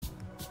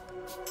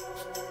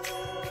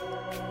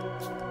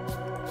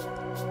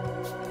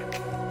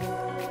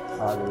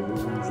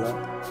Hallelujah.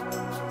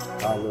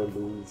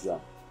 Hallelujah.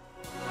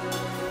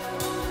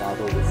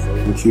 Father, we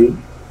thank you.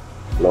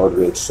 Lord,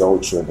 we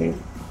exalt your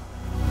name.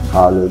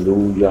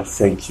 Hallelujah.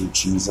 Thank you,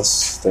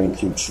 Jesus.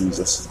 Thank you,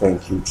 Jesus.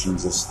 Thank you,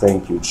 Jesus.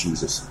 Thank you,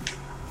 Jesus.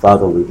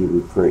 Father, we give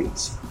you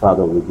praise.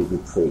 Father, we give you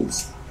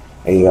praise.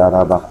 Let's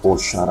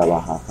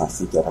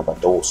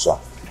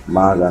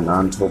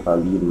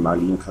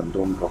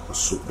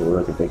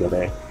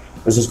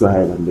just go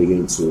ahead and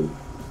begin to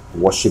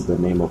worship the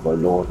name of our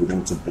Lord. We're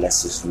going to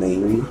bless his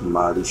name.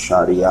 Mali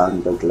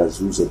Sharian the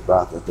Glazuze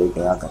Braka de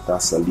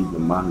Gagata Salim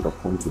Mando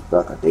Kuntu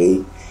Braka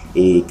de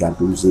E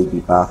Gaduze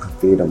Bibaka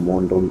Feda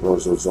Mondon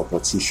Rozo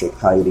Zopotisha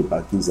Kairi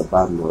Bagiza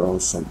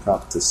Bamoro some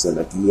practice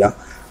Selagia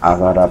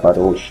Avara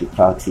Baro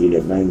Shipati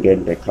Le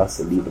Mengen de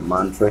Klasali the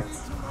Mantre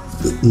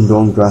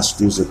Non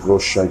Grastuze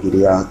Grosha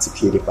Giria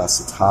Tikiri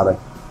Basitare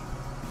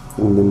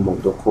Unimo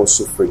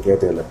Dokoso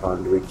Frigede Le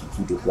Bandre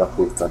Kiki de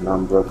Blaco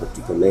Tanambra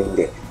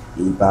Katikalenge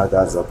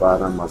Ibaga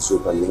Zabana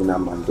Mazuba Lena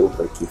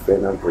Mandoka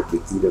Kifena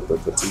Brekitida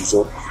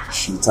Berkatizo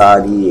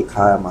Shitali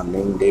Ekaya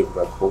Manende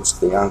Brakos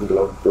de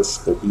Anglo Dush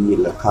the B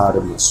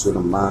Lakara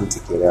Masuna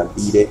Mantikera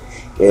Bide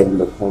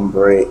El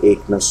Combre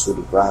Ekna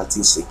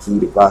Sudibrati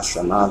Sekiri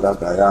Bashanada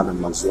Gayana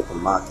Mazuka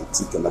Maki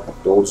Tika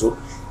Lakatozo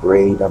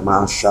Ray the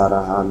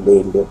Mashara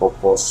Hande de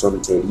Boko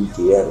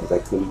Sonteriki and the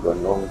Kliba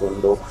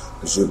Nongondo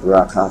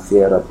Zubra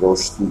Kathera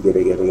Brosh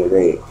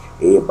Tigere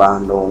E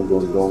bando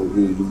gondong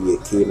vili e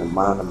kina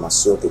mana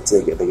masoke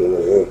tege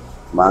degere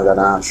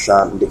magana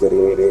shan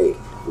degere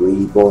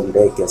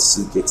ribonde ke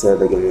sikete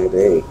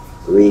degere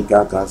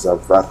rika kaza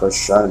vraka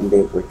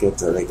shande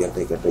brikete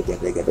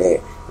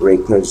degere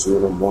rika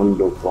zuru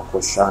mondo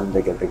proko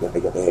shande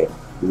degere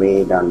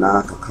meda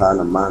naka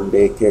kana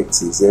mande ke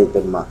tize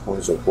de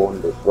makonzo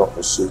bondo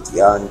proko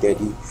suti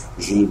angedi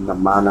jina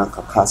mana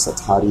kakasa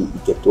tari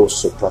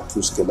ikedoso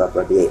pratuske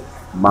labrade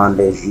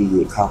mande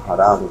ji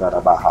kaparanga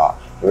rabaha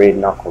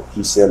Rena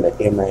Kokise le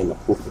Ema in the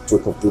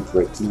Pukutuka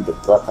Dupreki, the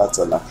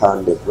Prakata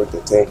Lakan de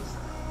Brikete,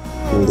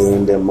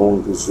 in the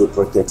Mungu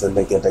Zuproketa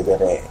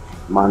Legedegere,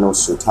 Mano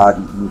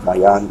Sutadi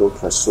Bayando,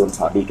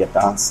 Prasunta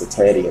Ligada,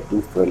 Seteria,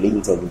 Dupre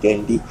Linton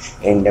Gendi,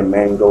 and the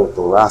Mango,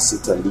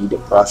 Gorasita Lead,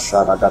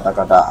 Prasha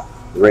Ragadagada,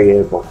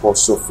 Ray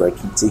Bokoso,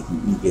 Frekitiki,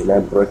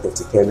 Igele,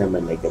 Breketikene,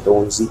 and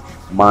Negadonzi,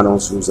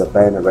 Manos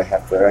Uzabana,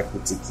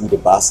 Rehaferekitiki, the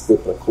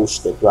Basket,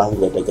 Prakush, the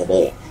Granga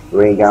Degade.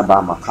 Rega ba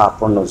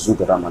makapo no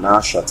zugara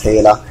manasha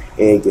Taylor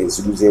ege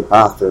zuze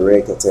bafe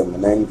rekete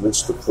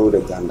menendrich to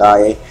prude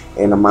gandaye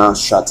enama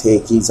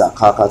shateki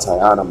zakaka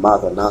tayana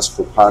mother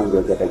nasku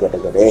pandre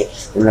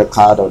gede in the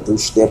card of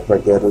dush de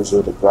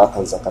pregeruzo de braka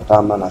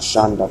zakatama na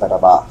shanda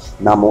gadaba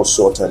namo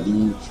sota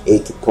li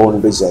eke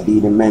kon bezali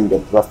mende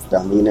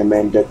brafda mine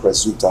mende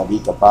kresuta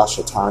vika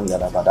basha tanga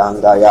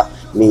badanga ya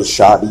ni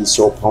shadi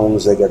so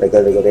pons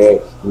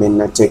gede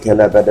minna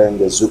tekele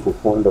bedenge zuku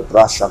kondo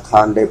brasha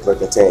kande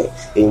pregete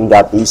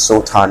inga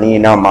biso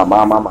tanina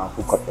mama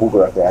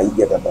kukapura de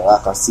aiga de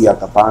baraka sia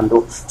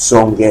kapando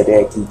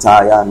songede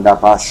kitaya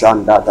ndaba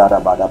shanda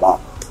darabadaba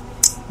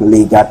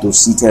liga to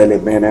sita le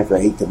bene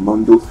vehike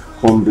mundu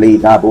kumble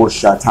dabo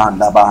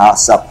shatanda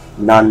bahasa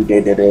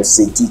nande de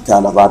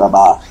sitika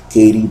lavadaba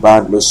keri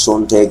band lo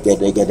sonte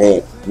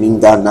gede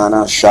minga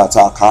nana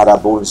shata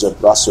karabonze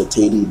braso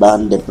tedi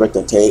bande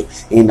brekete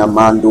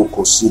inamando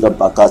kosida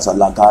bakaza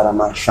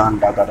lagarama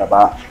shanda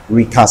gadaba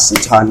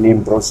rikasita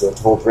nimbroso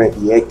tobre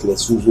diekle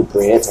suzu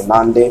preete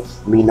nande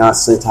mina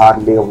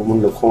setande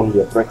umundo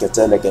konde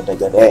brekete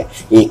legede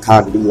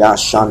ikandia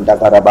shanda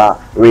gadaba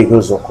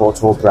regozo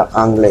koto bra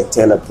angle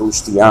tele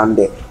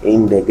brustiande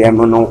in the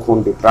demono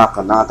konde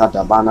braka naga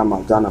dabana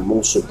magana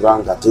musu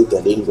branga tige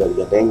lingwe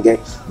gedenge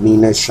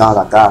mine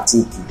shala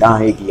gati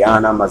kidahe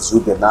giana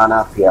mazuge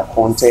nana Pia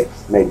Conte,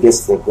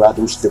 Megeste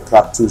Gradus de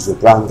Practus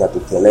Branga de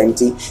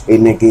Kelenti,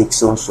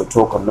 Enegixon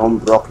Sotoka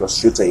Nombrock,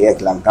 Loshuta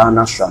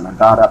Yeglangana,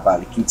 Shanagara,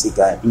 Balikiti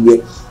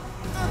Gaie,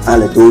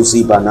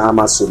 Aledozi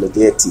Banama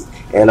Soledeti,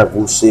 Ela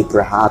Busi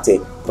Prahate,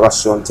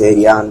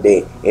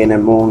 Prosonteriande,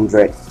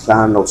 Enemondre,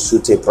 Clano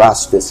Sute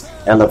Praspis,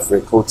 Ela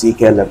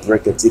Frecotica, Ela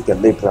Brecatica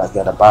Libra,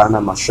 Garabana,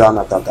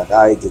 Mashana,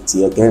 Gagadai,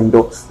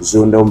 Getiagendo,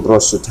 Zundum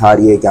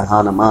Brosutarie,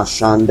 Gahana,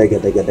 Mashande,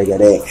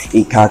 Gadegade,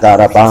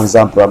 Ikagara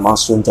Banza,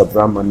 Bramasunta,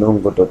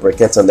 Bramanungo, the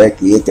Brecetta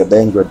Leki,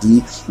 Ekadengra di,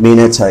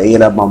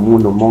 Minetaela,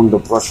 Mamuno, Mondo,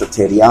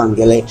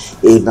 Prosoteriangele,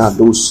 Ena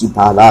Lucy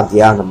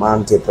Palagiana,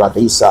 Mante,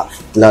 Pradisa,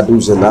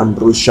 Gladuze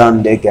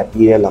Lambrushande,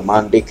 Gabriela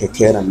Mande,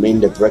 Kekera,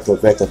 Minde,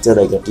 Breca Vecca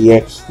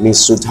Telegadia,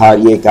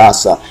 Misutarie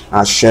Gasa,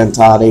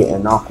 Ashentare,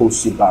 and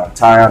Akusi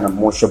Barataya, and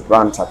Moshe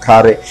Branta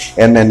Kare,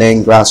 and the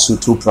Nengra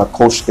Sutu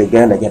Prakosh de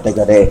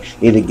Gelegade,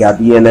 Ede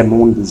Gabriele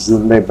Mundu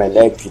Zune,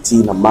 Beleg,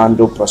 Kitina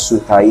Mando,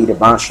 Prasukai, the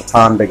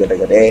Banshatan de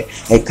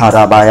Gedegade, E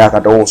Karabaya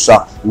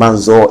Gadosa,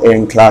 Manzo,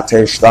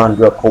 Enclate,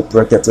 Standra,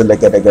 Coprecate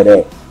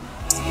Legade.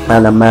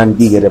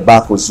 Alamandi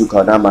Rebako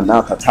Zukanama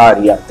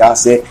Nakataria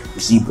Gase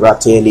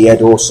Zibrateli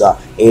Edosa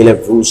Ele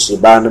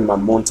Brusiban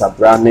Mamonta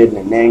Brane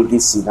Nenengi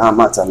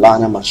Sinama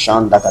Talana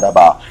Mashanda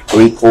Kadaba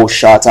Rico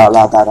Shata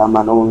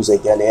Lagaramanonze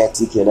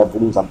Galeti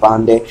Kelebunga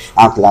Bande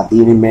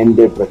Akladini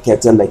Mende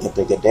Brekete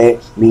Leketegede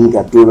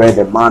Minga Dure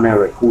de Mana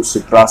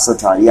Rekusi Grasa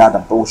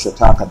Tariada Bosha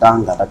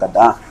Takadanga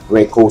Dagada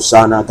Reko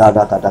Sana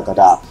Gada Gada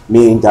Gada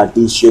Minga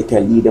Dishe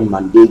Kelida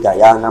Mandiga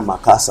Yana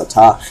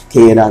Makasata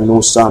Kera no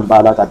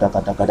Sambala Gada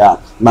Gada Gada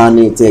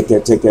Mani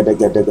teke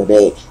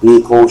de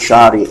Iko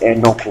Shari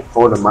Eno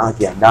Kokola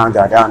Magia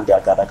Nanga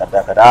Danda Gada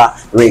Gada Gada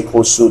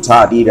Reko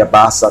Suta Dida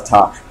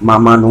Basata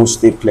Mama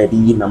Nusti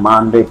Pledi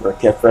Namande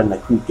Brekefren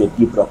Nakuke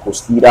Dibra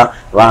Costira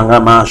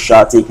Rangama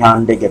Shati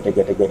Kande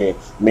Gede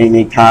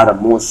Mene Kara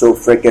Moso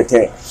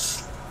Frekete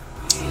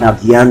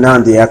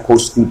Naviana de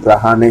Acosti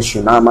Brahane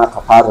Shinama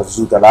Kapara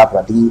Zugala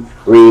Bradi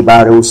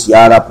Rebaro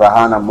Siara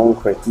Brahana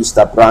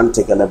Moncretista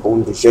Brante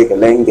Galabunde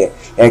Shegelenge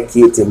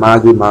Ekite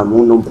Magi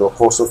Mamunum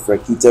Brocoso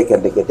Frekite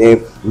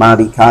Kedegede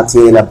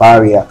Maricate La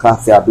Baria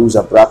Cathe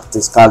Abuza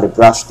Bractis Cali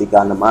Brashti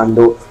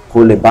Ganamando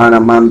Kulebana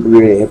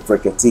Mambire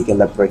Freketika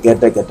La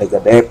Pregede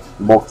Gedegede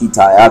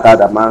Mokita Yaga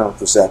da Mano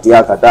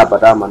Tusatiaga da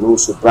Bada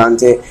Manusu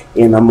Brante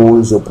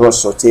Inamunzo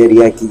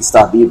Brosoteria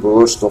Kista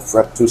Biborosto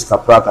Frectus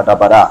Capraca da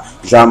Bada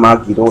Jama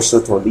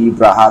Gidoso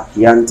Tolibra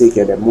Hakiante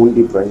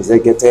Kedemundi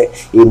Brenzegete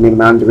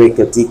Inimandre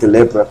Ketika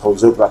Lebra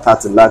Kozubra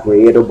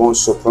Catalagre Edobon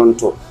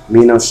Sopronto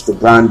Minos to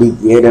Brandi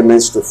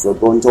Yedemes to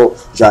Frobonto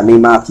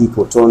Janima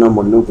Kikotona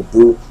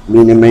Monukutu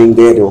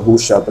Minimenge de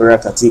Husha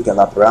Brakatika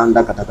La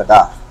Branda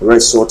Katakada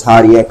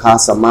Resotarie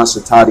Casa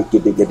Masutari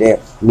Kidigede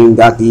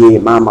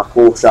Mingati Mama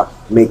Kosha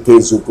Meke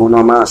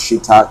Zukunama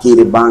Shita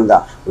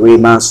Kiribanga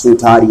Rema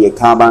Sutari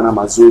Kabana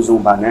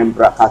Mazuzu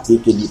Banembra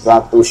Katiki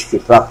Libratosh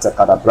Kiprakta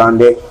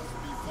Kadabrande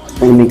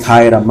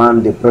Emikaira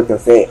Mande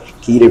Prekefe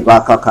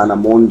Kiribaka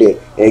Kanamonde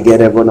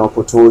Egerevono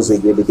Kotoze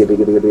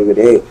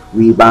Gede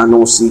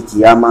Ribano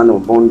Sikiamano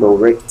Bondo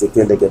Recte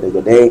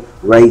Gede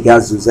Rega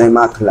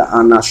Zuzema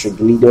Klaana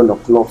Shiglido no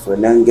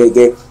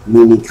Clofrenengege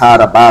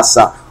Minikara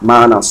Basa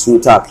Mana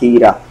Suta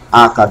Kira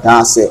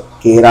Akadase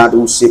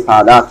Keradu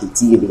Sipadaki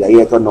Tiliga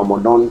Eko no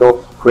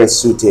Monondo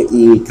Cresute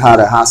I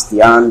Kara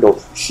Hastiando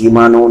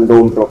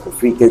Shimanondo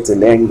Brokofrike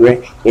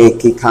Telengre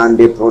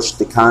Ekikande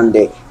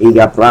Prostikande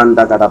Iga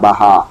Branda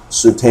Gadabaha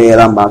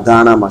Sutera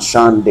Magana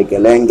Mashande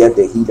Gelenge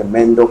de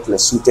Hidamendo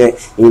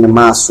Clesute in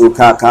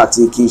Masuka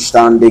Kati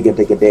Kishtande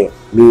Gedegede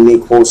Mini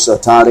Kosa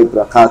Tari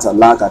Brakata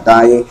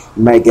Lagadaye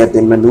Mega de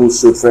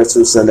Menusu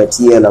Fresu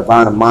Seletia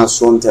Lavana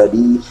Masonta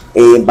di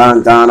E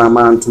Bangana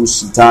Mantu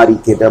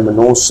Sitari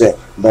Kedamanose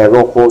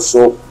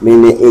Berokoso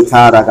Mine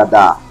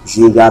Ekaragada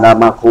Jigada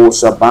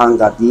Makosa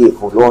Banga di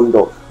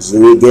Colondo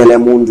Zuigele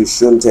Mundi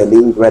Shunte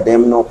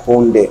Lingredemno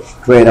Konde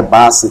Creda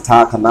Basi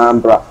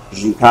Takanambra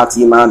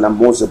Jikati Mana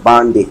Mose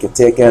Bande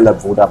Keteke La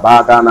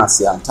Vudabaga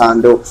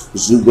Nasiantando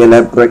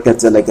Zugele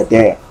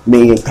Brekatelegade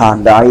Me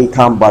Kandai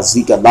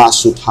Kambazika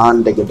Lasut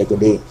Hande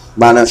Gedegade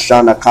Mana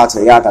Shana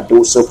Kata Yaga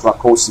Doso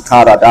Prakosi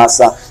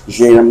Karadasa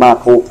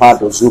Jeremako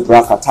Pado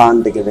Zubra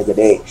Katan de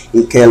Gedegade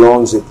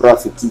Ikelon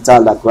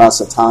Zibrafikita La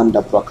Grasa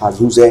Tanda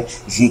Brakazuze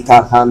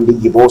Jika Handi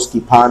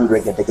Giboski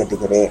Pandre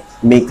Gedegade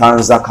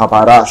Mekanza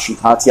Kabara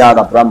Shikatia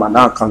La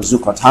Brahmana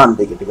Kanzuka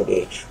Tande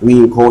Gedegade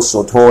Winko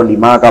Soto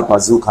Limaga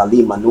Bazuka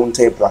Lima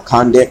Nunte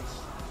Brakande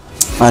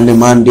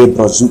Anemande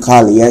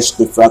Brazuka Liesh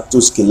de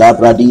Fractus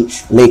Kilabradi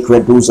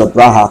Lekreduza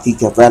Braha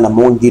Kikavela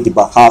Mondi di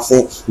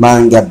Bahafe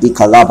Manga di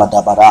Kalaba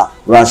Dabara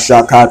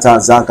Rasha Kata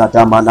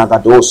Zakata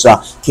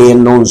Managadosa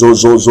Kenon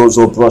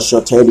Zozo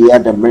Broshotelia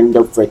de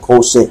Mendo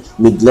Frecose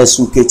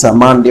Miglesu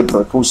Ketamande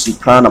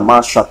Bracusi Kana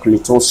Masha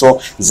Klitoso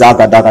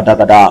Zaga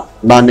Daga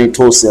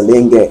Maneto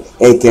Selenge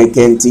Eke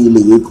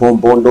Kentili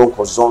Ikombondo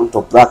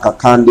Kozonto Braka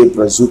Kandi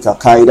Brazuka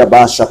Kaida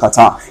Basha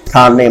Kata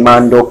Kane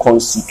Mando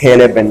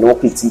Konsikele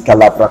Benoki Tika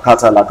La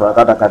Brakata La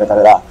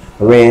Gada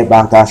Re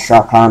Baka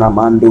Shakana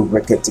Mandu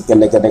Reketika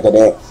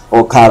Legade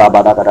O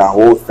Karabadagada.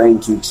 Oh,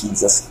 thank you,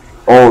 Jesus.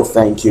 Oh,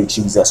 thank you,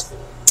 Jesus.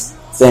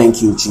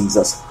 Thank you,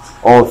 Jesus.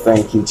 Oh,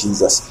 thank you,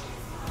 Jesus.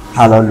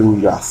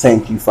 Hallelujah.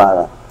 Thank you,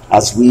 Father.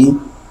 As we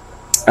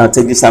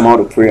take this time out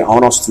to pray, I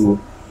want us to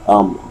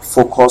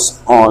focus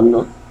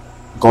on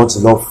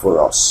God's love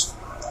for us.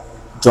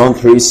 John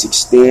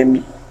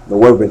 3:16, the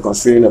word we've been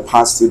considering the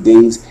past 2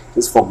 days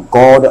is for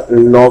God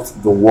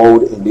loved the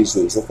world in this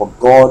way. So for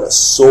God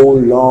so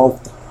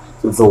loved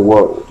the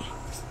world.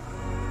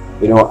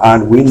 You know,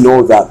 and we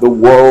know that the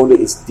world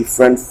is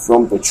different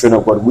from the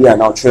children of God. We are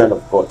now children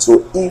of God.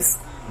 So if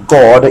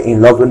God,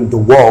 in loving the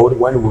world,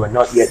 when we were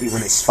not yet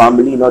even his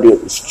family, not yet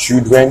his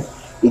children,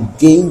 he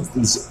gave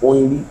his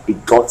only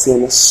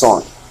begotten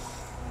Son,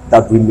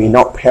 that we may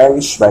not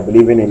perish by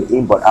believing in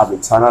him, but have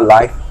eternal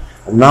life.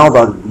 And now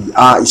that we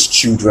are his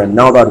children,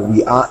 now that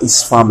we are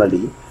his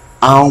family,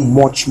 how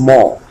much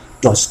more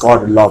does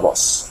God love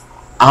us?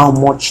 How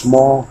much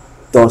more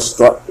does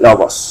God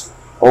love us?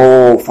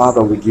 Oh,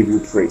 Father, we give you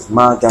praise.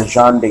 No one, the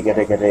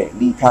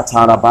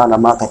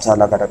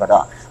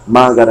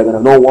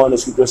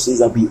scripture says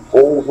that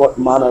behold what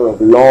manner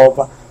of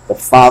love the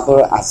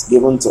Father has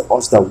given to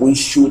us, that we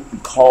should be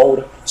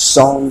called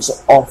sons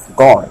of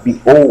God.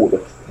 Behold,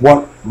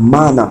 what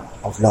manner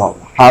of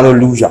love.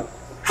 Hallelujah.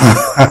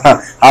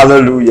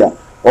 Hallelujah.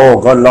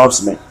 Oh, God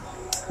loves me.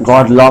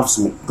 God loves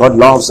me. God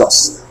loves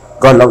us.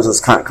 God loves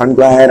us. Can you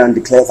go ahead and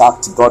declare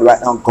that to God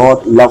right now?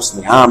 God loves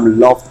me. I am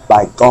loved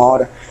by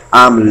God.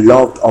 I am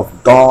loved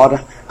of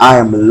God. I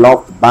am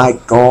loved by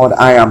God.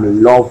 I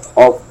am loved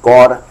of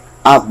God.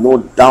 Have no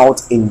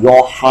doubt in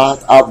your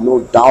heart. Have no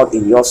doubt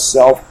in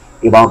yourself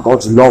about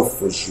God's love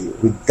for you.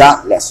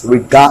 Regardless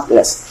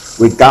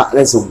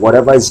of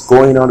whatever is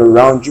going on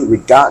around you,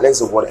 regardless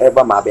of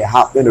whatever might be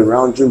happening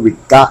around you,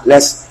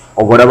 regardless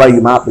of whatever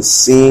you might be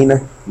seeing.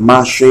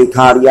 Mashe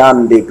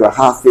Kariande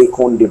Grahafe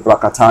Konde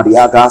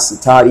Brakatariaga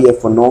Sitarie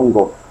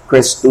Fonongo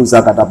Christus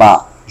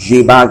Agadaba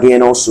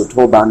Jibageno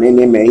Sotoba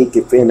Nene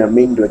Meike Fena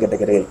Mindre.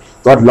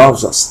 God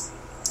loves us.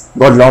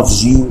 God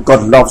loves you.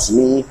 God loves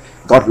me.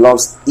 God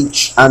loves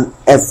each and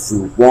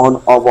every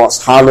one of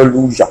us.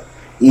 Hallelujah.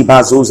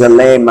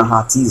 Ibazuzele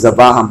Mahatiza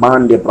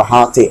Bahamande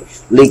Brahate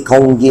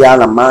Lekongia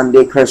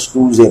Lamande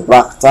Krestuze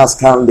Braktas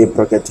Kande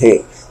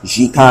Brakate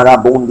Jikara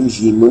Bondi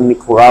Jimuni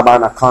Kuraba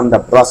Nakanda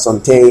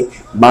Brasante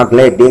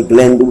Magle de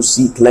Glendu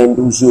Si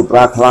Glendu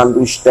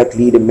Zubraklandu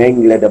Stekli de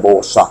Mengle de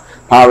Bosa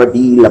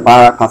Paradi la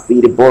Baraka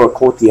Fide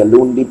Borakoti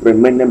Alundi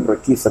Bremenem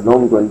Brakisa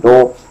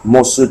Nongrando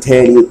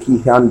Mosuteli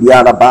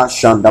Kihandiara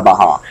Bashanda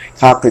Baha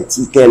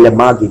Kakatike Le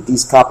Magi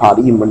Diska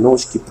Pari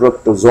Manoshki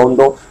Prokto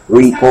Zondo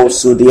Rico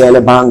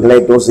Sudiele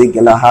Bangle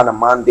Dozigela Hana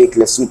Mande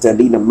Klesuta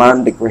Lina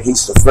Mande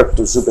Grehista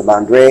Frekto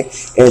Zubandre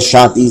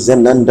Eshadi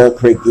Zenanda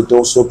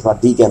Kregidoso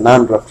Pradiga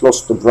Nandra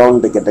Flosto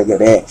Bronde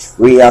Gedegede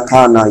Ria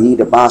Kana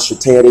Ida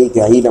Bashateri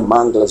Gaida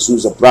Mangla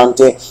Zuza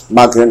Brante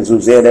Magren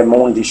Zuzere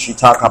Mondi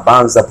Shitaka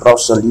Banza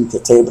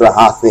Brosalite Tebra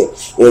Hafe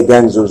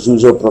Egenzo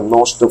Zuzo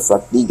Pronosto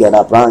Fratiga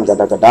La Branga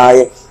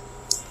Dagadaye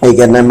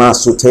Egenema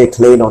Sute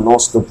Kleno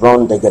Nosto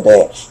Bronde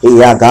Gade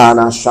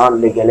Iagana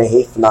Shanle Gele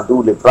Hefna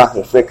Dule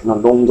Brahe Frekno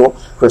Lungo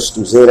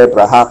Christuzere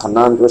Brahaka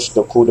Nandrush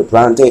the Kude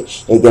Brande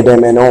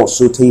Egedemeno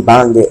Suti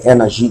Bange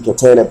Energy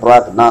Ketele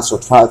Brad Naso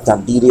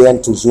Twaltan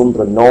Didien to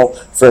Zumbra no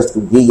First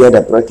Guia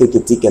the Breke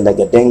Ketike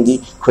Legadengi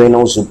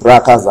Kreno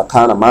Zubraka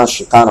Zakana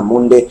Mashikana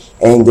Munde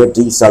Enge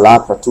Di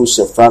Sala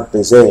Pratuse Frak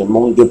Beze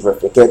Mungi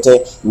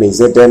Brefekete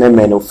Mezedene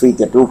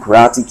Menofriga Du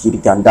Krati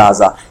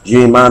Kirigandaza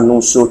Jemanu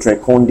Sutre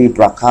Kundi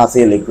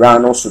Brakathe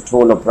Grano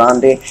Sutola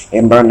Brande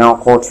Emberna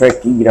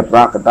Kotreki the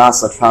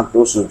Brakadasa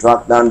Trakdos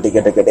Drakdan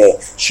Digade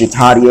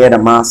Shitarie the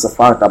Masa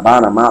Farta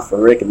Bana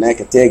Mafarik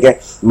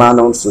Nekatege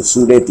Manon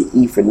Susude the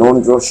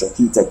Ifenondro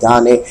Shakita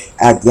Gane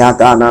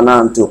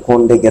Agyagana to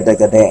Konde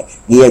Gadagade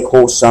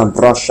Gieko San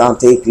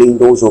Broshante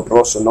Klindozo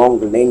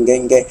Brosonong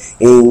Lengenge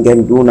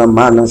Engenduna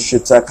Mana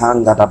Shita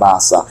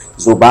Kangadabasa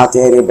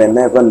Zubate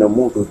Benevan the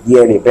Mutu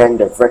Dieri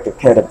Bende Freka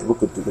Kera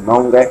Druku to the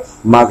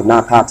Nonge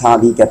Magna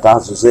Katali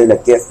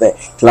Gatazuzela Kefe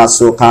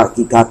Klaso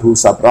Kaki Katu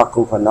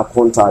Sabrako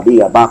Nakonta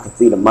Dia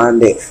Bakafila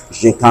Mande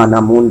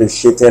Jekana Munde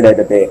Shitere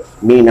de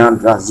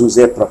Minandra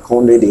Zuze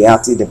Prakonde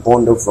Diati de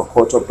Bondo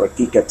Vokoto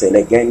Prakika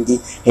Telegengi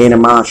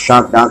Henema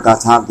Shagda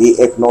Gatagi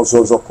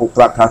Eknozozo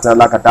Kuprakata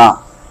Lagada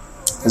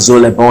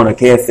Zole bona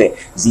kefe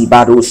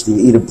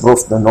zibadosti il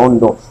prof da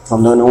nondo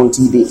from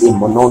nonti di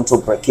mononto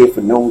prekefe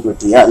nongo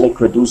di alle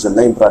credusa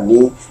lembra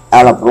ni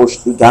alla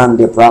brosti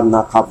gande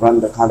pramna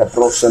kavranda kala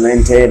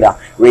prosonente da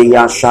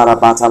ria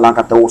sharabata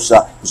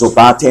lagadosa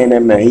zobatene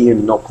mehi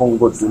no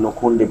congo du no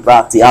kunde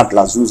brati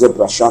atla zuze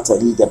brashata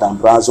liga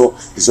dambrazo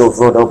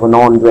zovrodo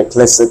bonondre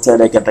klesete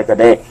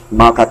legadagade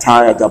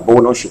makataya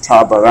gabono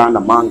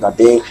shitabarana manga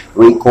de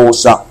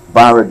rikosa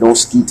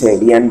Baradoski te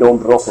liendom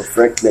broko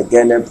frek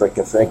legene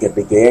brekefrege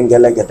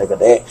begengele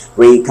gedegede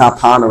reka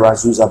pana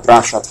razuza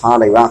brasha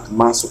tale rak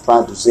masu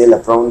pradu zele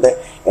pronde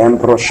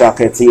embro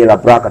shaketi la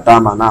braga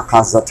dama na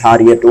casa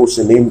tarie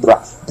dose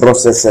limbra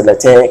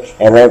proceselete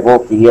elevo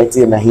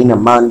pieti nahina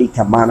mandi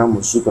kamana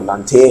musuko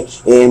lante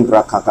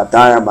embra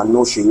kakadaya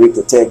manoshi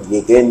rikete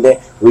gegende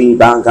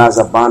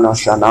ribangaza bana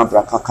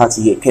shanabra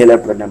kakati yekele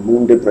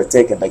brenemunde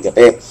breteke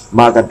degede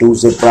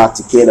magaduze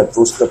brati kele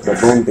frusta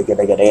prebunde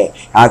gedegede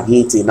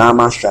agiti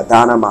nama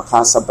shagana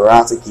makasa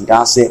barata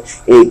kirase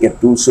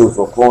egeduso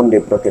vokonde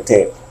brokete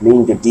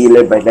minge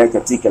dile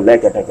belekatike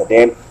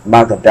legedegede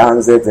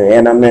magadanze the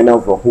enamena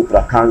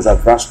vohupra kanza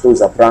vrasto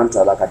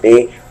zabranta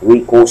lagade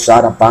rico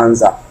shara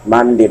banza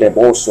mande de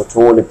bosso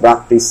tole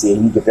practice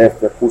ligede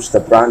kusta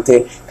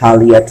brante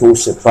kaliato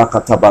se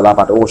prakata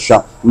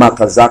balabadosha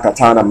makazaka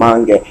tana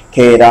mange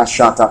keda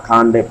shata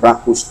kande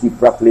brakuski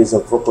praklis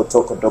of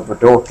prokotoko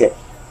dobrodoke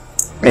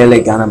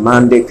Elegana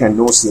mande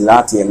canosi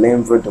lati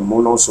elenvro de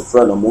mono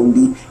sofrelo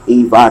mundi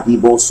iva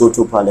dibo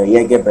soto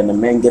palayege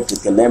benemenge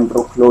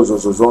tikelembro closo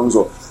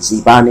zozonzo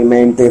zibani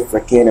mente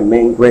frekene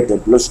mengre de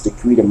blus de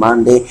cuide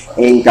mande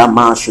enga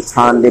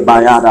mashatande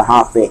bayada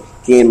hafe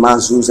ke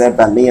mazuze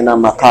banina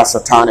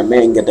makasa tane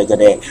menge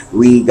degade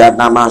riga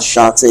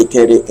namashate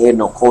kere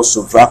eno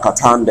kosu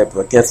vrakatande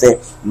brekethe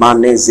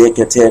mane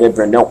zeketere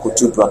breno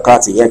kutu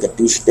brakati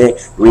yegadishte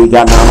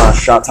riga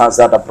namashata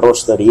zada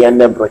brosta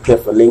riende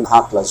brekefe ling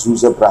hakla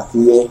zuze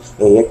brakie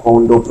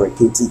kondo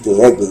brekiti ke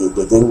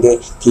egenge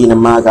kina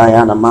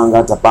magayana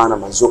manga tabana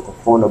mazuko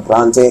kono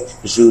brante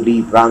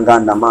juli branga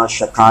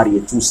namasha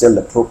kari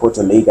tusele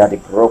prokoto lega de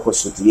proko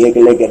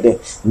sutiege legade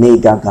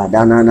mega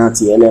gadana na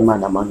tiele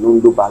mana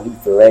manundu bali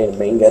fere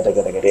menga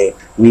degade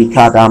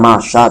rikadama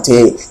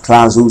shate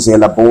klazuze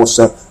la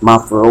bosa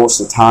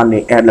mafrosa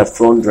tane ele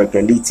frondra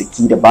galiti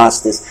kida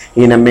bastes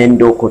ina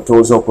mendo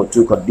kotozo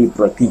kotuko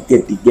dipra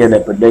kike digele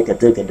beleka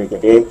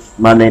degade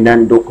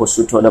manenando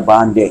kosutola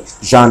bande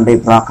jande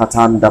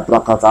brakatanda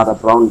brakatara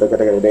brown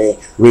degade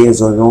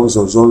rezo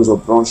zonzo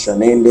broncha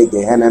nende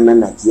gehenna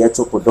na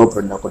kieto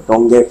kodobra na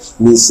kodonge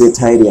mise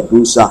tairi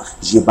dusa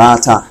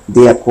jibata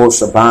de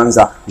kosa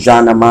banza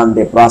jana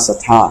mande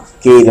brasata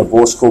ke de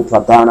bosco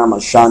pradana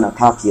mashana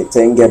kaki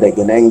tenge de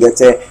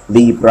genengete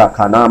libra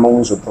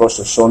kanamons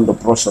brosa sondo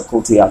brosa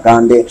kuti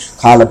agande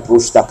kala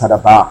prusta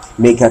kadaba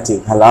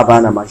mekate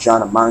kalabana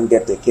majana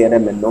mangete kene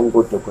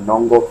menongo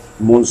tokonongo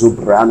munzu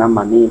brana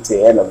manite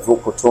ela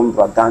voko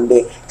tombra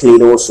gande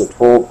klido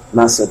sotho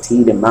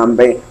masati de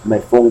mambe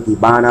mefongi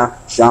bana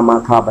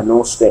shama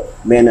kabanoste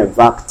mena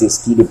vaktis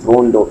kide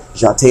brondo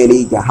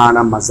jateli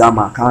gahana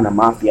mazama kana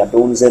mafia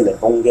donze le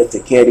bonge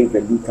tekeri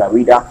velika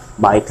rida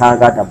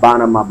maikaga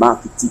dabana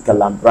mamaki tika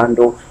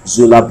lambrando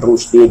zula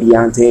brush de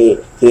diante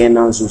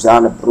kena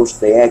zuzana brush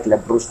de ekle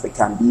brush de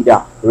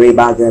candida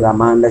rebaga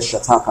ramanda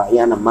shataka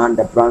yana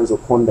manda branzo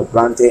konda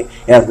brante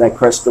ezla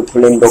cresto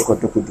plendo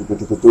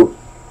kotukutukutukutu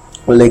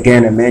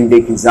Legene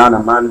mende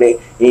kizana mande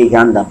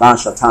ganda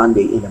basha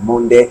tande ina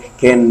monde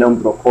ken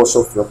nombro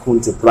koso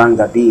frokunte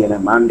pranga di ina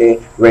mande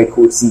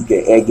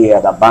rekutsike ege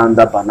ada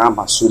banda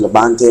banama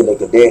sulabante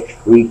legede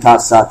rika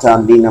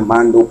satan dina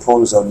mando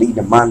ponzo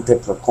lina mante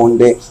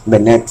prokonde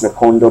benetre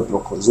kondo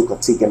brokozuka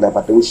tike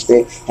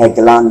levadushte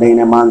heglande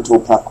ina manto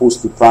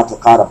prakusti prato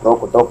kara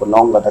broko dopo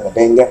longa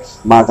dagadenge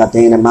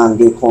magadena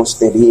mangi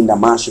consterina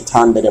masha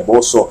tande de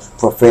boso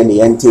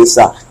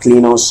profelientesa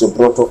klinos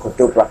broto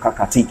kotopra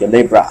kakatike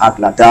lebra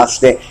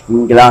agladashte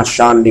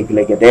nglashandi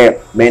glegede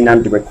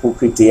menand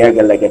rekukiti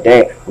eglegede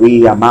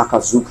we amaka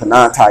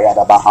zukanata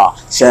yadabaha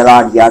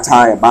sherad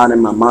yata bana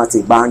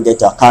mamati bange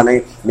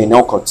takane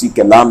minoko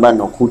tike lamba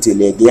no kuti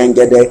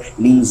legengede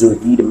lizo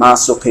hid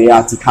maso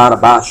kayati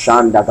karaba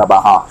shanda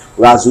gabaha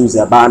razu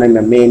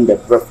zabana mende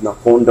prefna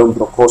kondom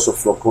brokoso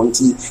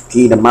flokonti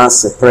kida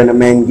masa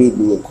prenamengi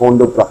ni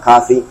kondo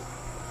prakafi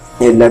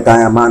illa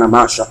gayamana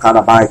masha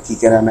karabai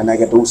kikera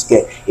menegaduske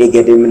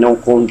egedimino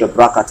konja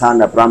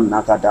brakatana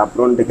bramna kada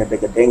bronde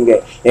gedenge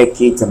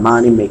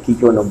ekitamani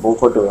mekiko no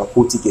boko do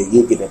yakuti ke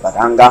yegede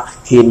badanga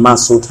kin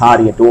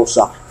masutari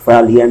dosa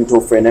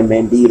Faliento frene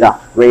mendira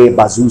re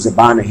bazuze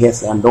bana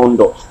hese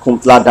andondo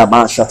kumplada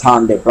ma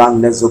shatande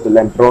brangne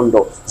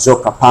zoglembrondo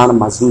zokapana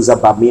mazuza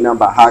bamina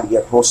bahari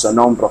tosa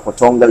nombro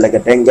kotonga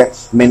legedenge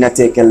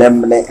menate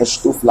kelemne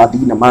estufla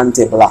dina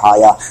mante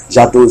blahaya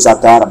jadu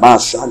zagar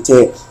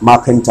bashante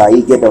makenta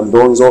ige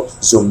dondonzo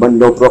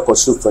zumbando broko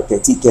sufa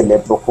ketike le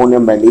brokone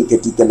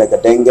melike tike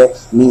legedenge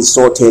ni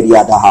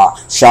soteria daha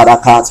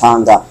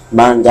sharakatanga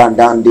manga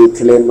ndandi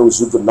klenu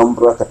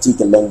zuglombro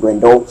katike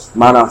lengwendo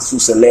mana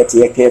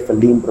suseleti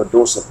limbro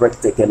dosa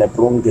practica le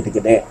brunghe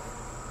de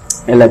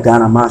ele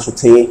gana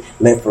mashote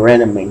le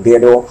ferene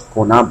mengedo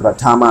conabra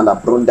tama la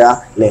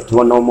brunda le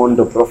tono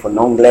mondo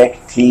profonongle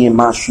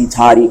clima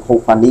shitari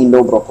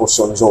cofanino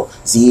brocosonzo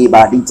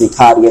ziba dite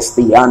caries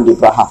andi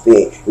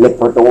brahafe le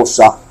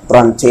prodosa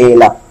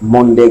Brantela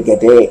monde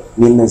gede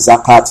min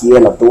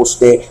zakatiela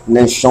doste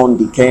neshon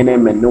dikene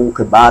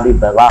menunke badi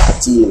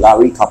berakati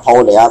larika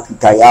pole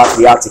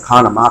akikayati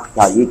atikana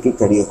makika yiki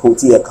kari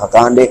kuti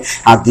kagande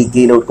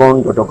agigino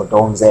gondo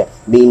dogodonze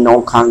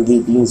nino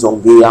kangi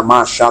dinzongi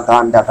amasha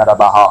ganda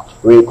karabaha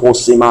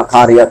rekosima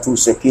karia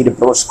tusekid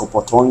brosko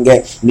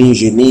potonge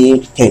ninjini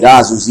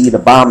kerazu zida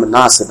bam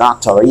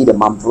nasadata ida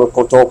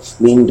mambrokoto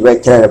min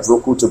drekere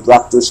vrokuto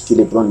braktus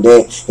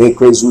kilibronde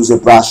ekrezuze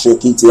brashe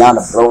kiti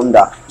ana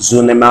bronda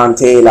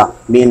Zunemantela,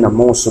 mina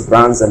moso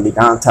branza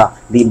lidanta,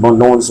 di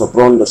bononzo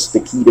brondo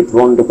stekide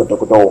brondo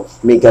kodokodo,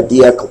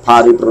 megadia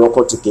kapari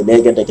broko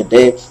tekenega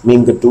degade,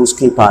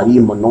 mingaduske pari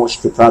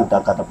monoshke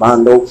prada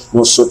kadabando,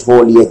 no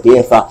sotoli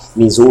egefa,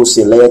 mizo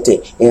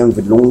selete,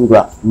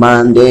 envilungra,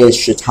 mande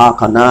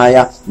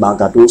shitakanaya,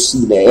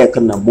 magadosi le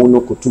ekana muno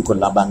kutuko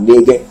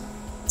labandege,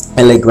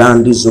 ele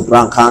grandi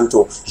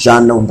zubrancanto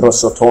janno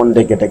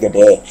brosotonde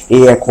gedegede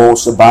e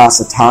corso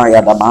basa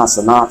taya da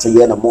masa nata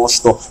yena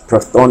mosto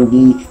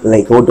profondi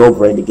le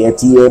godobre de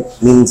getie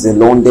minze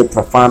londe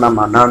profana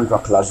manandra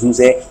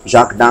clazuze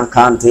jacques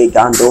dancante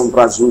gandon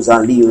brazuza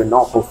lire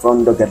no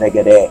profondo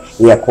gedegede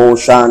e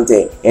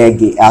coshante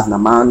egi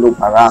adnamando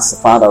paras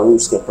fada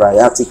ruske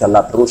prayatica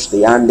la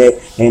bruste ande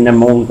en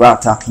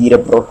mongrata kire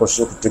broko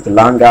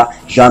sukutlanga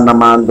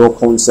janamando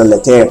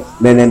conselete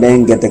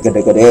menenenge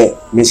gedegede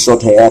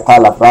misote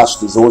pala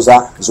brashti zoza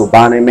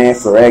zubane me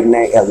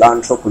feregne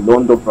elantro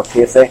kulondo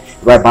prokefe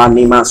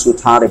rebani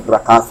masutare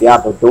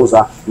brakafiado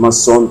doza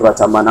masondra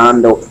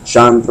tamanando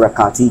chandra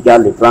katiga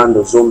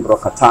librando zombro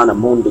katana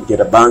mundi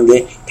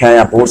girabange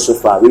kaya boso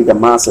farida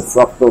masa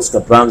fractos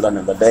kabranga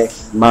nagade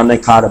mane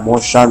kara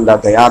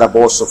moshanda gayara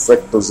boso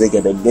frecto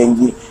zigade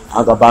gengi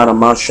agabana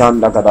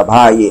mashanda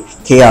gadabaye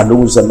kea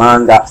luza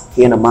manga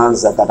kena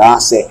manza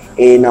gadase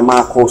ena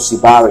mako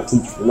sibare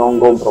kiki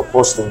nongo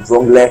proposto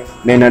drongle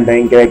mena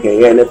denge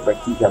gele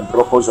prakika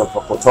brokozo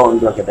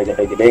prokotondra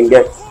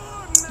gedenge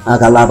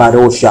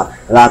agalabadosha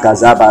laga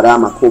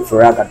zabarama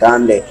kufraga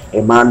dande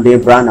emande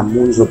brana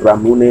munzo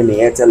bramune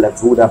niete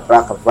levuda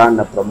braka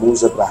brana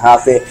bramuza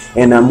brahafe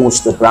ena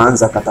musta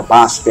branza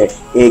katabaste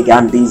e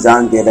gandi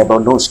zange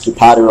lebonoski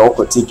pare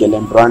okotike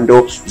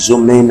lembrando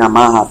zumena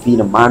maha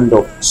pina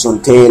mando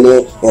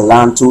sontele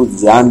elantu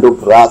ziando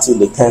brati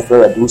lekefe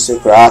reduse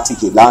krati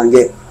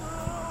kilange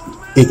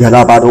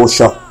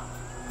igalabadosha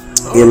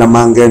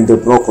elamangende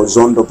broko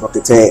zondo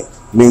prokete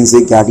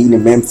Menze galine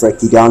memfre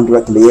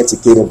kidandra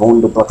kliete kere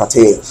bondo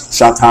bakate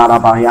shatara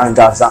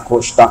bayanga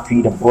zakoshta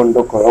pida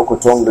bondo koyoko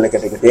tongle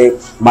gede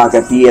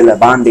magatie le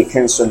bande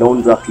kenso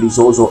londra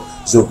klizozo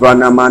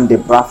zobrana mande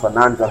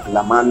brafanandra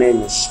lamane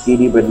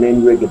nishkiri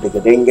benendre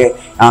gede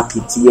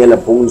akitie le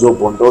bonzo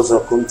bondozo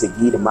kunte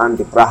gide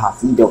mande braha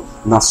fido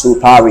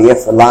nasupari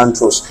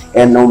efalantros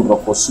enombro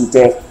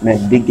kosute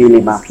mendigele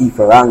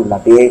makifarang la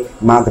de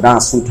magna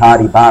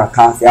sutari bar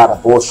kafiara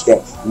boshte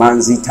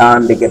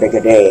manzitande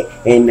gede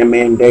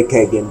eneme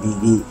Ndeke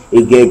gendivi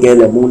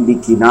igegele mundi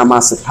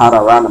kinama satara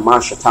rana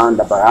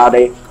mashatanda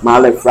barade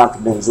male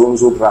frak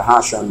denzunzu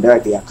brahasha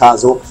ndege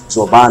akazo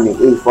zobani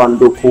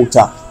ifandu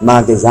kuta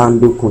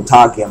magezandu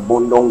kuntake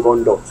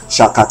mbondongondo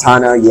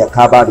shakatana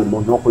yakabari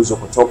monoko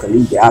zokotoka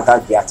lide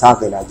aga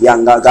gyatake la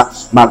yangaga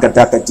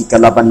magataka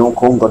tikalabano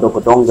kongo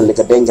dokodonga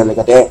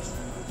legade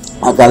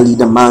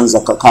agalida manza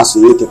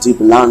kakasu yeke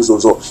tipi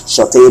lanzozo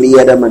shoteri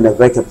edema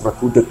neveke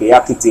prakuta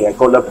kiyakiti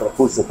ekola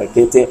prakuta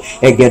pekete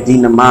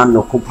egedina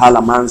mano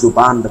kupala manzu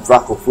banda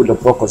frako fuda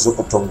proko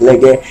zuko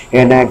tonglege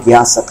ene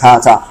gyasa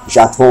kata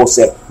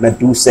jatose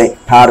meduse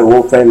pari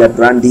ofe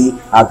lebrandi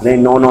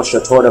agrenono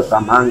shatore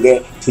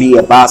pramange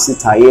Clear basi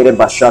tayere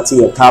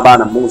bashati ekaba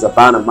na muza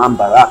bana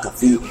mambaraka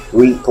fi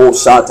ripo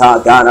sata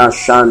gana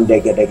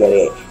shande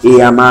gedegere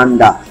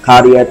iamanda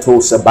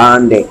karieto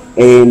sabande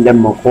ende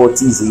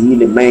mokoti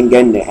zile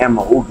mengen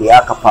hema ugi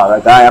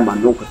akaparagaya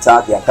manuka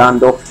tagi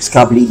akando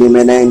skabli de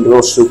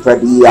menendro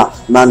supradia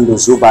mando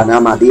zuba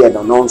namadia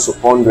donon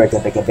supondre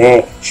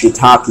gedegede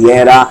shitaki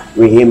era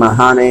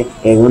rehimahane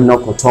uno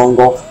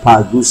kotongo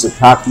pagusa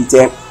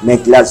prakite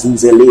nekla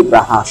zuze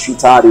libra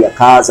hashitari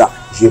akaza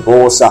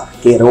Jibosa,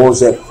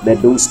 Kerose,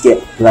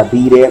 Meduske,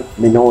 Labire,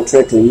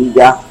 Minotre,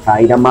 Kliga,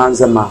 Kaida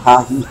Manza,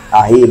 Mahahi,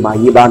 Ahe,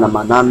 Mahibana,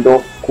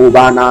 Manando,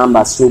 Kubana,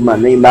 Masuma,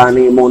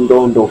 Nimbani,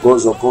 Mondondo,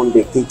 Gozo,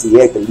 Konde, Kiti,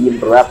 Ek,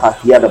 Limbra,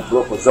 Pakia, the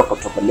Broko, Zoko,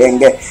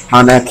 Topalenge,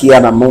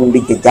 Hanakia,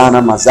 Mundi,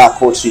 Gana,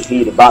 Mazako,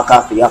 Shihir,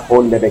 Baka,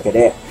 Yaponde,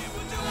 Begade,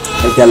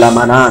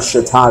 Egalamana,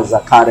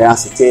 Shataza, Kare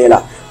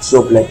Asitela,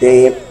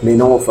 Soblede,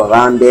 Mino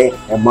Farande,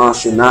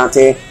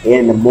 Emashinate,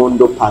 and the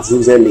Mondo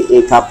Pazuze,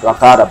 Eka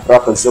Prakara,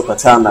 Braka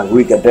Zokatana,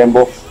 Riga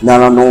Dembo,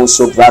 Nano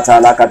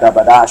Sobrata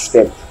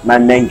Lakadabadashte,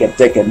 Manenga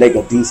Teke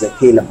Lega Disa,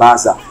 Kila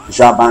Baza,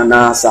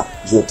 Jabanasa,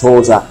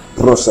 Jotoza,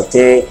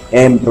 Prosate,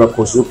 Embra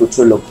Kozuku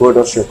Chulo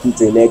Kodo,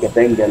 Shakite Lega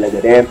Denga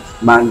Legade,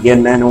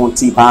 Mangenano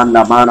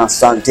Tibanda Mana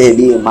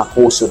Santeli,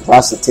 Makoso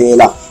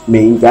Brasatela,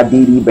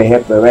 Mingadiri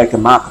Beheperek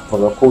Mark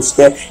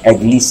Porokoste,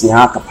 Eglisi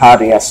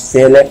Hakapari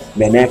Asfele,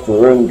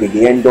 Meneferung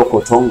Giendo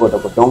Kotongo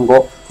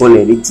Dogodongo,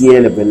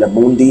 Polelitiele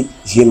Belamundi,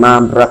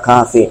 Jimam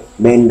Brakafe,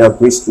 Menda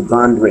Gristu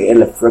Gandre,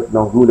 Elefrek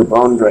no Huda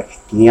Bondre,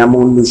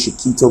 Kiamundu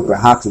Shikito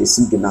Brahakli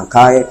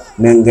Siganakaye,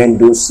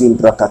 Mengendu Sim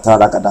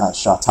Brakatala Gada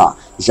Shata,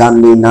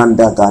 Janni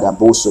Nanda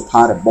Garabosu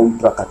Para Bom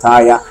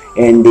Brakataya,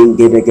 Ending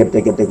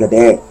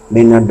Gedegede,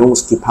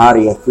 Menandoski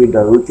Pari,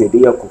 Frida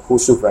Rukedia,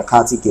 Kukusu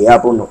Brakati,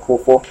 Keabo no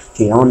Kofo,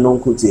 Keonon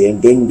Kuti,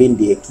 and Gengin,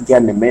 the Ekika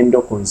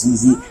Nemendo,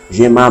 Konzizi,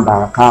 Jema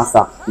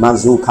Barakatha,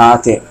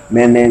 Mazukate,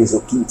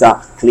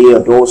 Menenzokita,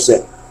 Cleo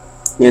Dose,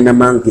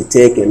 Yenamanki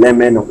teke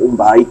lemon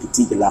umba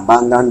ikitiki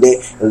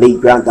lambangande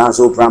libra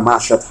gazo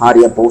bramasha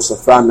taria bosa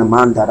frana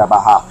manda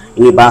rabaha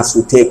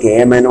ibasu teke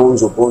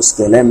emenonzo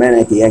boske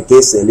lemene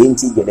kiekese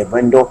linti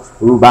gedevendo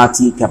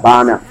rubati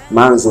kabana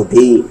manzo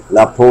de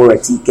la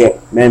poretike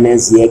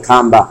menezie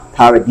kamba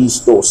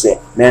paradisto se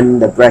men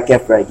the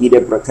brekefra hide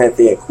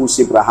brekete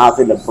kusi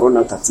brahafe le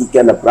bruna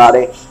katike le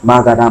brade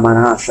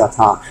magaramana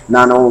shata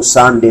nano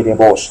sande de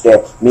boste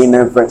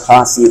minen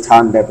frekasi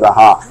tande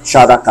braha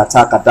shada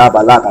kataka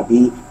daba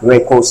lagadi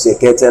reko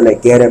sekete le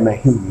gere me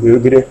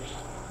hugre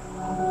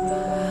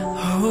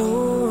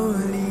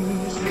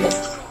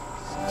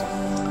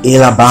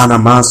ila bana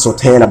manso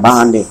tela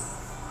bande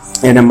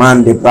ena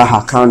mande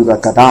braha kandra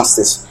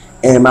kadastis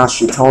ema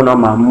shitona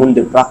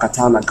mamunde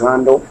brakatana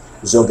grando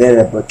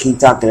Zogere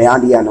Brakita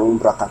Gleadia no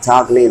Umbra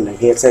Catagle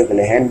Negete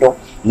Glehendo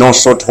No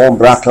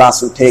Sotombra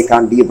Clasu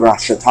Tekan Libra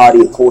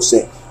Shatari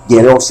Kose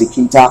Gerosi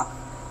Kita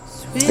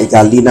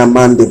Galina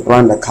mande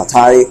branda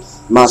katai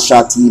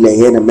mashati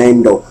lehene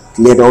mendo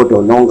ledo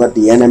do longa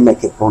di eneme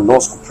che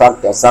conosco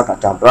practa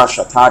zakata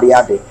brasha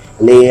taria de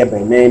le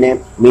benene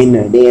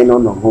min deno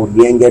no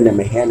hodienge ne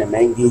mehene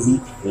mengizi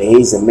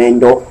leize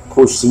mendo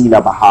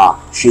kusila baha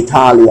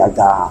shitalia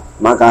ga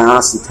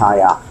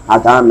magasitaya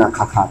agana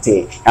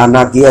kakate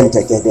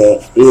anagiente kede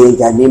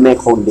eganime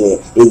konde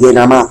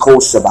egenama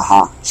kosa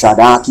baha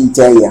shadaki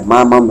te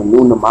mama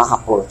menuna maha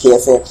por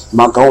kefe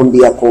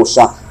magondia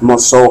kosa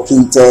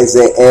mosoki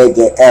teze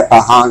ege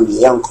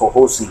epahangi enko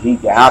hosi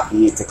higa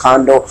hapi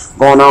tekando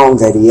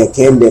gononga di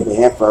ekende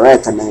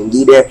behefereka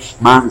nangide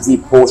manzi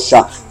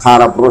posha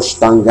karabrush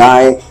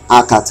tangai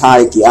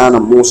akatai kiana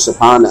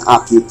musapana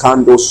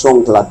akikando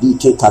songla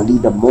dike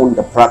kalida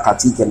monda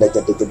prakatike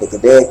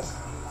legedegedegede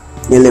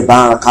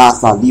Elebara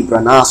Katha Libra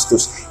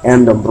Nastus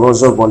and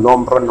Ambroso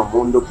Volombra no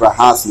Mundo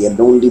Brahasi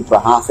Adundi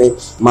Brahafe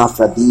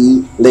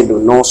Mafadi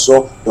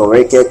Ledonoso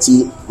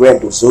Doreketi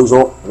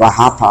Reduzozo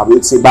Rahapa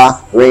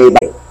Ritsiba Reba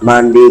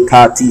Mandi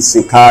Kati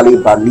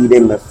Sikali Balide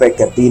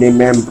Mefeka Dine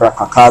Membra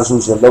Kakazu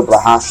Zelobra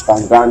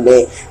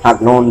Hashtangande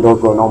Hagnondo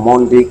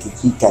Gonomondi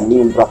Kikika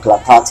Nimbra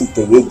Klakati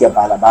Teyega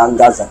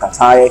Balabanga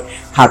Zakatae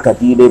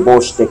Hakadide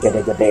Bosh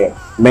Tekedegade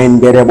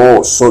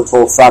Menderebo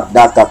Soto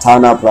Fagda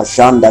Katana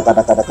Brashanda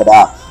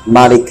Kadakadakada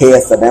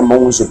Malikea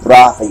Fademons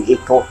Braha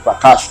Iko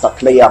Prakashta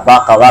Klea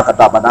Baka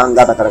Rakata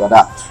Badanga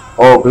Dakada.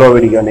 Oh,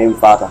 glory to your name,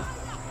 Father.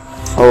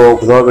 Oh,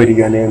 glory to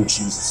your name,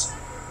 Jesus.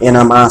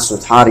 Inamaso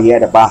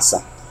Tarieta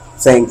Basa.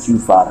 Thank you,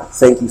 Father.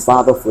 Thank you,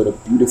 Father, for the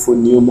beautiful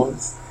new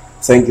month.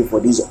 Thank you for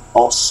this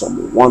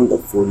awesome,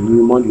 wonderful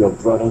new month you have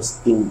brought us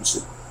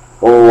into.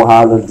 Oh,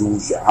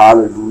 hallelujah,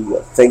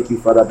 hallelujah. Thank you,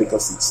 Father,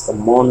 because it's the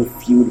month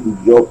filled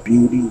with your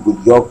beauty,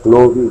 with your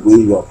glory,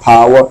 with your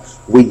power,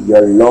 with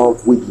your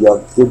love, with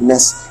your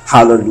goodness.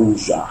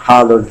 Hallelujah,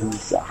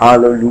 hallelujah,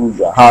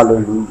 hallelujah,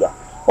 hallelujah.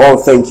 Oh,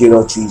 thank you,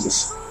 Lord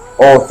Jesus.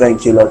 Oh,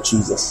 thank you, Lord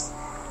Jesus.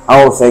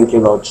 Oh, thank you,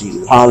 Lord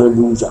Jesus.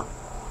 Hallelujah,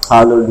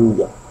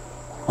 hallelujah,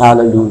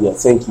 hallelujah.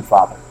 Thank you,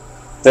 Father.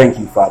 Thank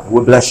you, Father.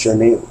 We bless your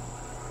name.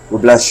 We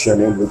bless your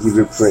name. We give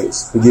you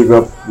praise. We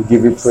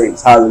give you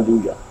praise.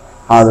 Hallelujah.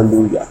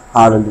 Hallelujah.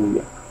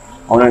 Hallelujah.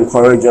 I want to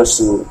encourage us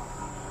to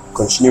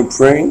continue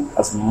praying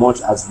as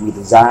much as we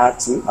desire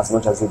to. As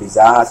much as we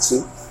desire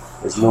to.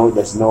 There's no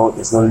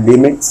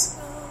limit.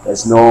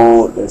 There's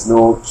no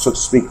so to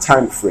speak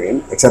time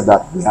frame, except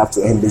that we have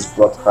to end this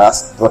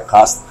broadcast.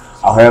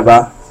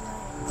 However,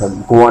 we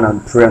can go on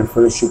and pray and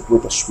fellowship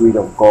with the Spirit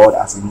of God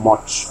as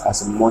much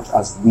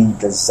as we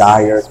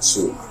desire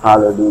to.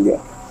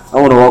 Hallelujah. I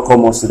want to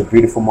welcome us to the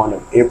beautiful month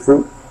of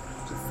April,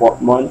 the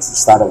fourth month, the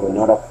start of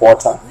another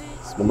quarter.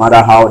 No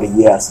matter how the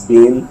year has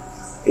been,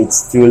 it's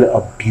still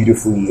a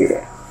beautiful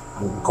year.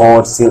 And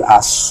God still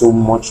has so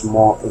much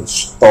more in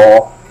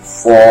store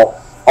for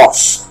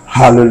us.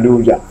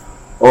 Hallelujah.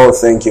 Oh,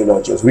 thank you,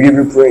 Lord Jesus. We give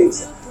you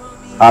praise.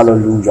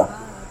 Hallelujah.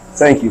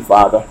 Thank you,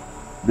 Father.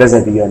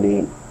 Blessed be your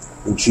name.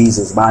 In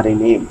Jesus' mighty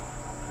name,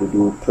 we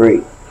do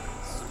pray.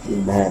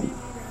 Amen.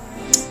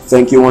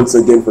 Thank you once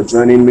again for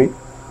joining me.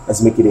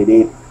 Let's make it a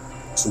day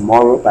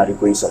tomorrow by the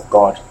grace of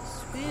God.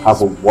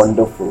 Have a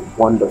wonderful,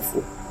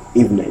 wonderful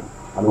evening.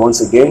 And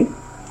once again,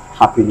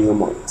 happy new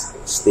month.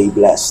 Stay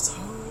blessed.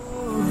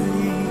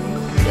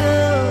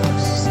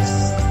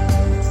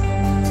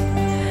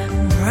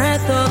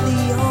 Breath of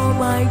the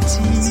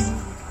Almighty.